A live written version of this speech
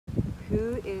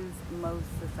Who is most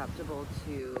susceptible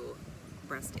to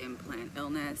breast implant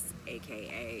illness,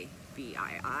 aka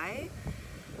BII?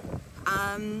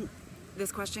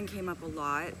 This question came up a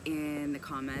lot in the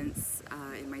comments,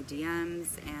 in my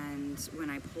DMs, and when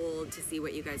I polled to see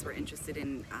what you guys were interested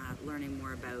in learning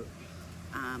more about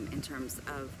in terms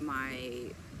of my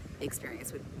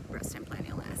experience with breast implant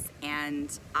illness. And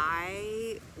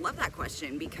I love that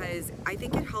question because I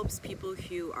think it helps people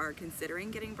who are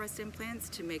considering getting breast implants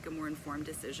to make a more informed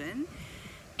decision.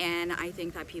 And I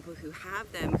think that people who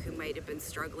have them, who might have been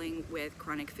struggling with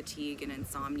chronic fatigue and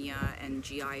insomnia and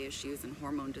GI issues and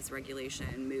hormone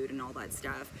dysregulation and mood and all that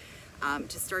stuff,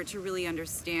 to start to really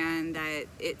understand that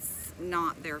it's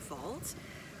not their fault.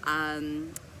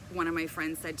 One of my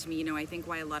friends said to me, you know, I think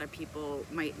why a lot of people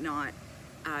might not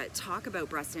talk about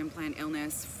breast implant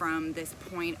illness from this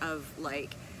point of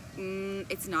like,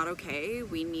 it's not okay,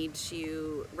 we need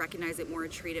to recognize it more,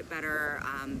 treat it better,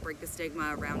 break the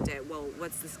stigma around it. Well,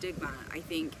 what's the stigma? I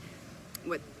think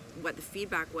what the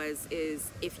feedback was is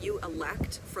if you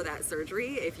elect for that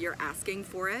surgery, if you're asking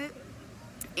for it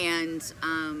and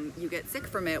you get sick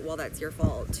from it, well, that's your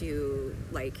fault, too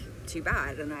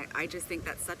bad. And I just think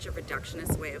that's such a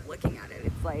reductionist way of looking at it.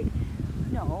 It's like,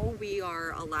 no, we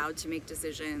are allowed to make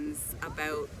decisions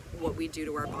about what we do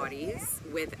to our bodies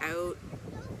without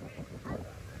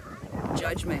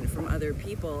judgment from other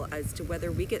people as to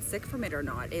whether we get sick from it or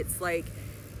not. It's like,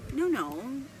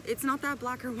 no, it's not that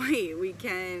black or white. We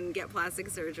can get plastic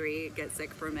surgery, get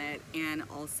sick from it, and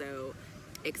also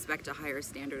expect a higher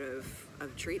standard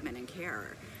of treatment and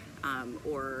care,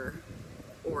 or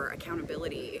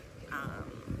accountability,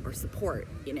 or support,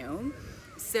 you know?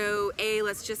 So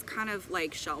let's just kind of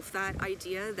like shelf that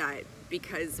idea that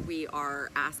because we are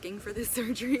asking for this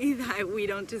surgery that we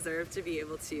don't deserve to be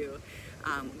able to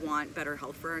want better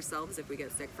health for ourselves if we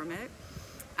get sick from it.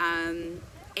 And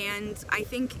I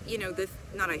think, you know, the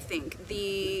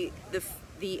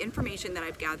information that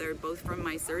I've gathered both from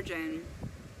my surgeon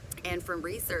and from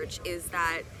research is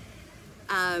that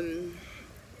high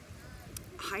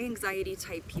anxiety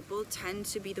type people tend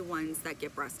to be the ones that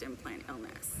get breast implant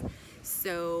illness.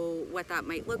 So what that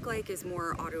might look like is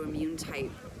more autoimmune type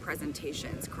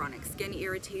presentations, chronic skin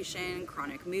irritation,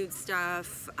 chronic mood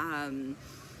stuff,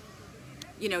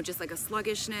 you know, just like a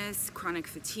sluggishness, chronic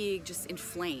fatigue, just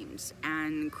inflamed,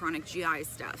 and chronic GI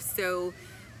stuff. So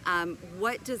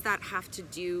what does that have to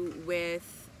do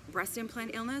with breast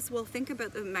implant illness? Well, think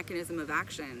about the mechanism of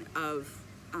action of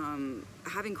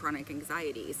having chronic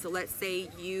anxiety. So let's say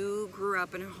you grew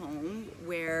up in a home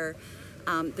where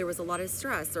there was a lot of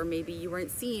stress, or maybe you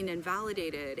weren't seen and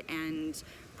validated and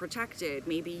protected.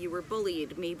 Maybe you were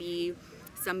bullied. Maybe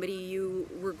somebody you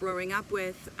were growing up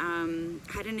with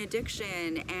had an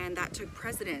addiction, and that took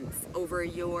precedence over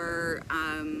your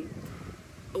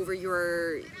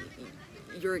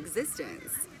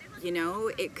existence. You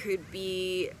know, it could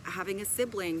be having a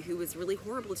sibling who was really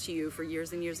horrible to you for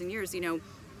years and years and years. You know,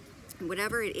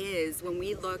 whatever it is, when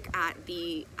we look at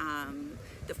the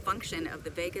function of the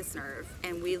vagus nerve,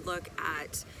 and we look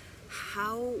at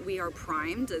how we are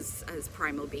primed as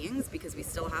primal beings, because we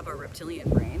still have our reptilian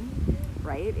brain,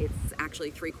 right? It's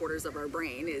actually 3/4 of our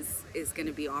brain is going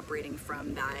to be operating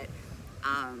from that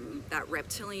that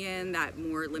reptilian, that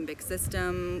more limbic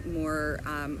system, more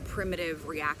primitive,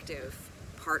 reactive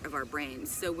part of our brain.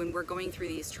 So when we're going through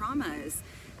these traumas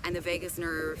and the vagus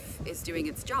nerve is doing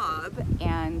its job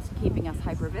and keeping us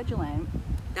hypervigilant,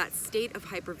 that state of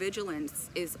hypervigilance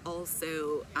is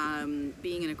also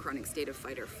being in a chronic state of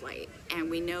fight or flight.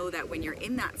 And we know that when you're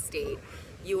in that state,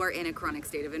 you are in a chronic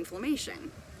state of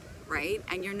inflammation, right?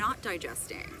 And you're not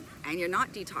digesting, and you're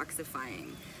not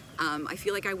detoxifying. I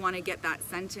feel like I want to get that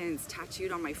sentence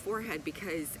tattooed on my forehead,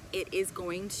 because it is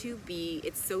going to be,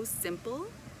 it's so simple,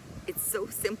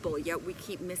 yet we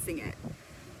keep missing it.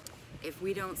 If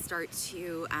we don't start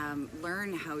to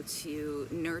learn how to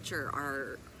nurture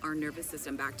our nervous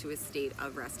system back to a state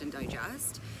of rest and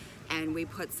digest, and we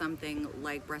put something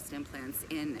like breast implants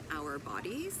in our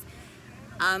bodies,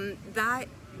 that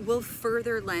will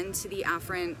further lend to the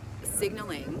afferent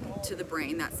signaling to the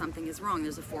brain that something is wrong.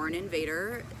 There's a foreign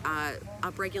invader.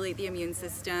 Upregulate the immune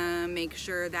system, make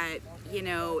sure that, you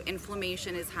know,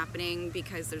 inflammation is happening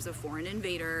because there's a foreign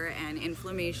invader, and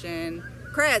inflammation,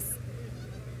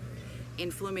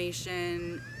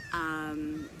 inflammation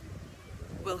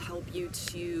will help you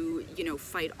to, you know,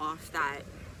 fight off that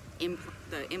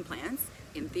the implants,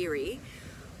 in theory.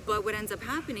 But what ends up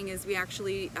happening is we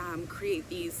actually create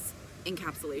these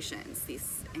encapsulations,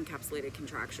 these encapsulated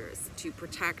contractures, to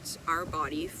protect our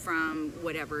body from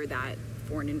whatever that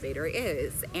foreign invader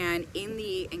is. And in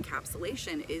the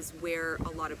encapsulation is where a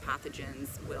lot of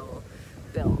pathogens will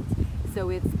build. So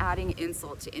it's adding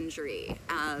insult to injury,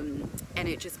 and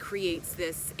it just creates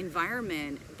this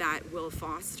environment that will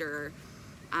foster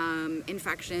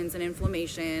infections and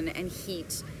inflammation and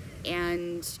heat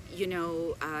and, you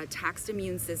know, taxed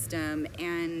immune system,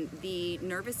 and the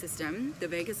nervous system, the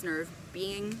vagus nerve,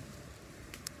 being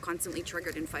constantly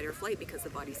triggered in fight or flight because the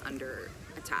body's under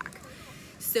attack.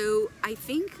 So I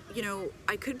think, you know,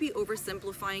 I could be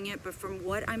oversimplifying it, but from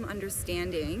what I'm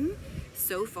understanding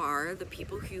so far, the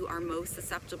people who are most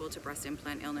susceptible to breast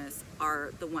implant illness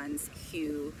are the ones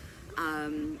who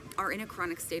are in a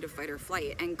chronic state of fight or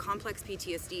flight. And complex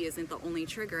PTSD isn't the only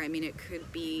trigger. I mean, it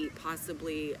could be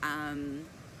possibly,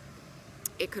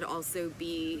 it could also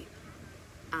be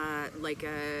like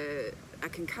a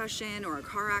concussion or a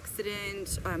car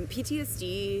accident,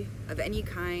 PTSD of any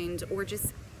kind, or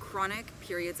just chronic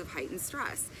periods of heightened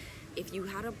stress. If you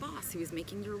had a boss who was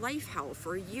making your life hell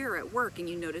for a year at work and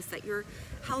you noticed that your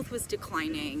health was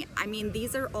declining, I mean,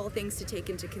 these are all things to take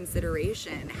into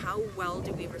consideration. How well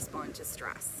do we respond to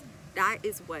stress? That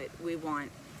is what we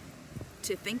want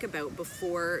to think about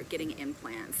before getting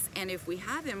implants. And if we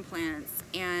have implants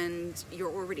and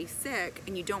you're already sick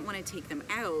and you don't want to take them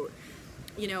out,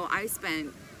 you know,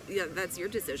 yeah, that's your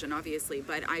decision, obviously,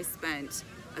 but I spent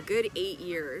a good 8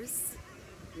 years,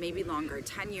 maybe longer,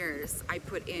 10 years, I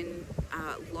put in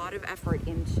a lot of effort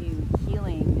into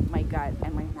healing my gut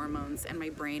and my hormones and my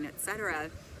brain, etc.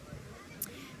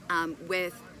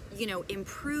 With, you know,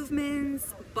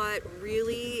 improvements, but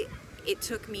really it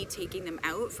took me taking them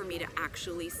out for me to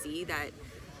actually see that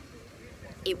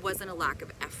it wasn't a lack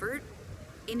of effort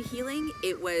in healing.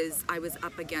 It was, I was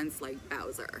up against like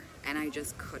Bowser and I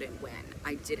just couldn't win.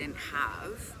 I didn't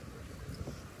have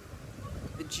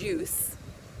the juice,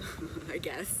 I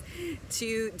guess,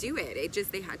 to do it. It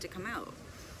just, they had to come out.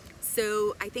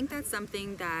 So I think that's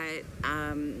something that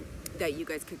that you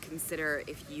guys could consider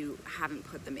if you haven't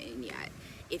put them in yet.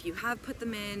 If you have put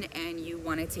them in and you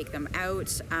want to take them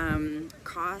out,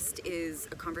 cost is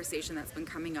a conversation that's been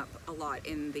coming up a lot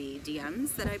in the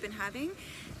DMs that I've been having.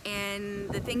 And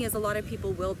the thing is, a lot of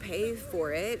people will pay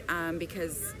for it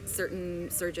because certain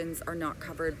surgeons are not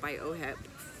covered by OHIP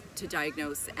to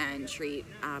diagnose and treat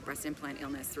breast implant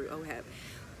illness through OHIP.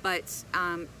 But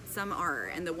some are,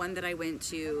 and the one that I went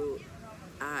to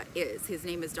his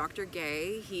name is Dr.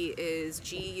 Gay. He is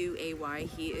G-U-A-Y.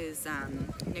 He is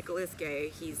Nicholas Gay.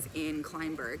 He's in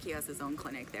Kleinburg. He has his own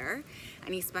clinic there,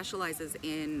 and he specializes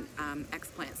in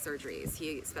explant surgeries.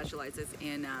 He specializes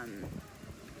in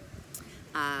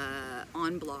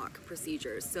on-block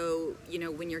procedures. So, you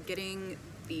know, when you're getting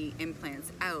the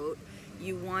implants out,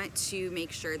 you want to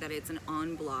make sure that it's an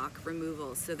on-block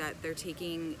removal so that they're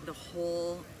taking the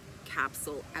whole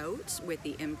capsule out with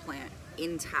the implant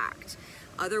intact.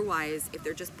 Otherwise, if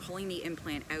they're just pulling the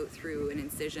implant out through an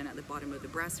incision at the bottom of the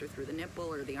breast or through the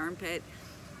nipple or the armpit,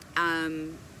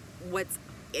 what's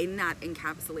in that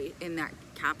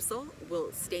capsule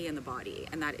will stay in the body,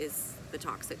 and that is the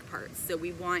toxic part. So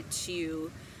we want to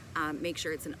make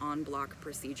sure it's an on-block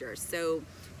procedure. So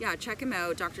yeah, check him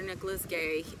out, Dr. Nicholas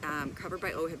Gay, covered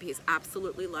by OHIP. He's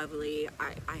absolutely lovely.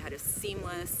 I had a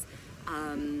seamless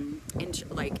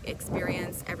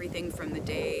experience. Everything from the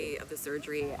day of the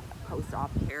surgery,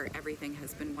 post-op care, everything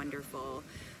has been wonderful.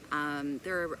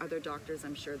 There are other doctors,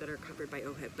 I'm sure, that are covered by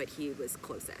OHIP, but he was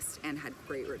closest and had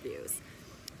great reviews.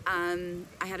 I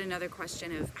had another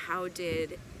question of how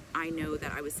did I know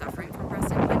that I was suffering from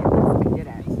breast implant illness? I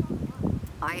didn't.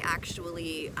 I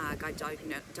actually got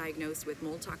diagnosed with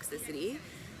mold toxicity,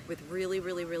 with really,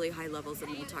 really, really high levels of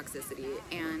mold toxicity.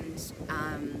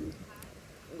 And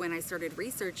when I started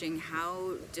researching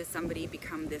how does somebody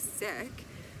become this sick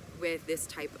with this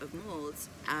type of mold,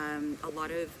 a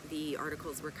lot of the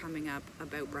articles were coming up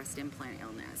about breast implant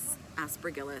illness.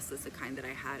 Aspergillus is the kind that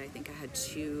I had. I think I had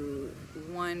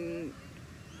one.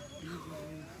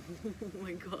 Oh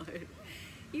my God.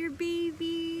 Your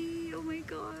baby, oh my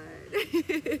God.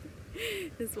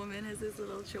 This woman has his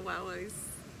little chihuahuas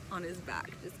on his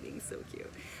back, just being so cute.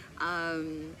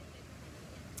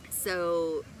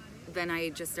 So then I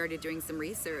just started doing some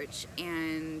research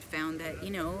and found that,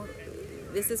 you know,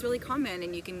 this is really common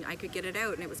and I could get it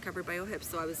out, and it was covered by OHIP.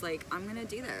 So I was like, I'm gonna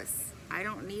do this. I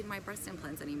don't need my breast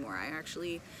implants anymore. I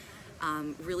actually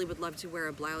really would love to wear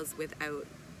a blouse without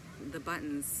the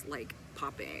buttons like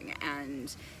popping,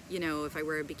 and you know, if I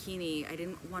wear a bikini, I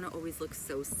didn't want to always look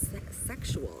so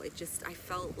sexual. I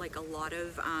felt like a lot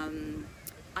of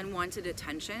unwanted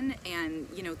attention, and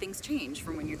you know, things change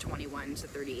from when you're 21 to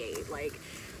 38. Like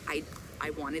I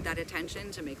wanted that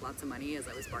attention to make lots of money as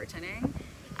I was bartending,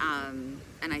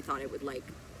 and I thought it would like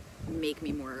make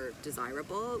me more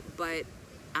desirable, but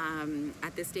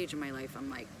at this stage in my life I'm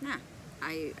like, nah,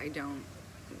 I don't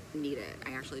need it.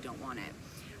 I actually don't want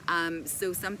it.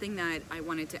 So something that I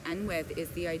wanted to end with is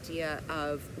the idea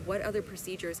of what other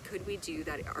procedures could we do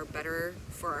that are better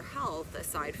for our health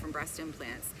aside from breast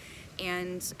implants.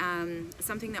 And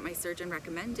something that my surgeon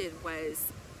recommended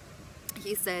was,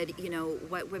 he said, you know,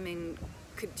 what women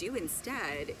could do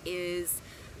instead is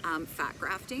fat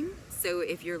grafting. So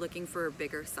if you're looking for a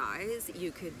bigger size,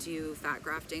 you could do fat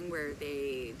grafting, where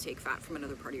they take fat from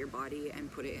another part of your body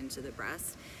and put it into the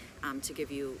breast to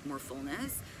give you more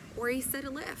fullness. Or he said a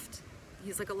lift.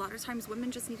 He's like, a lot of times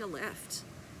women just need a lift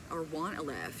or want a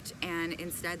lift, and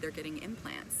instead they're getting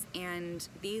implants. And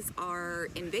these are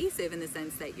invasive in the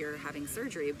sense that you're having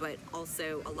surgery, but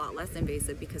also a lot less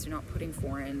invasive because you're not putting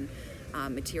foreign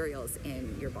materials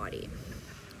in your body.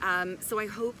 So I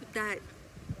hope that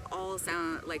all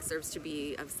serves to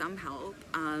be of some help,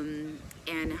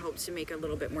 and help to make a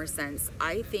little bit more sense.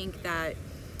 I think that,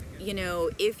 you know,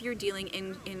 if you're dealing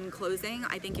in closing,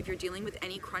 I think if you're dealing with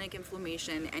any chronic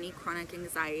inflammation, any chronic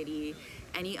anxiety,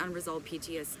 any unresolved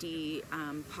PTSD,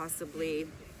 possibly,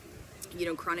 you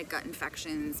know, chronic gut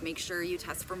infections, make sure you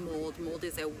test for mold. Mold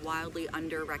is a wildly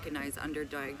under-recognized,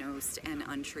 underdiagnosed, and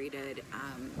untreated,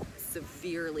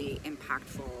 severely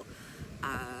impactful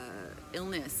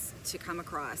illness to come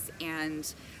across.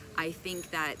 And I think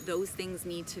that those things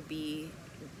need to be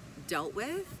dealt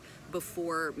with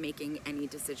before making any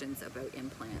decisions about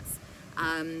implants.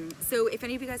 So if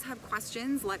any of you guys have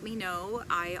questions, let me know.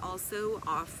 I also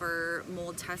offer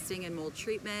mold testing and mold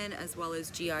treatment, as well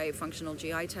as GI, functional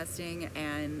GI testing,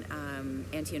 and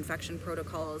anti-infection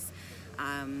protocols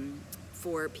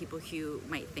for people who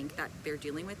might think that they're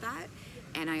dealing with that.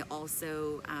 And I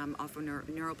also offer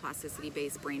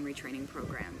neuroplasticity-based brain retraining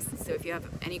programs. So if you have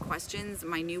any questions,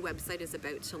 my new website is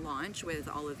about to launch with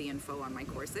all of the info on my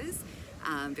courses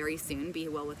very soon,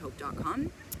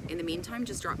 bewellwithhope.com. In the meantime,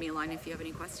 just drop me a line if you have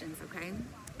any questions, okay?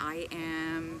 I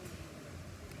am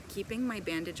keeping my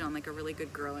bandage on like a really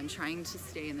good girl and trying to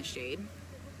stay in the shade.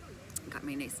 Got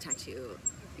my nice tattoo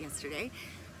yesterday.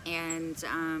 And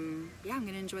yeah, I'm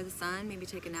gonna enjoy the sun, maybe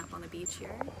take a nap on the beach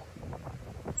here.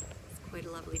 Quite a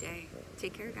lovely day.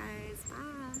 Take care, guys.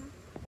 Bye.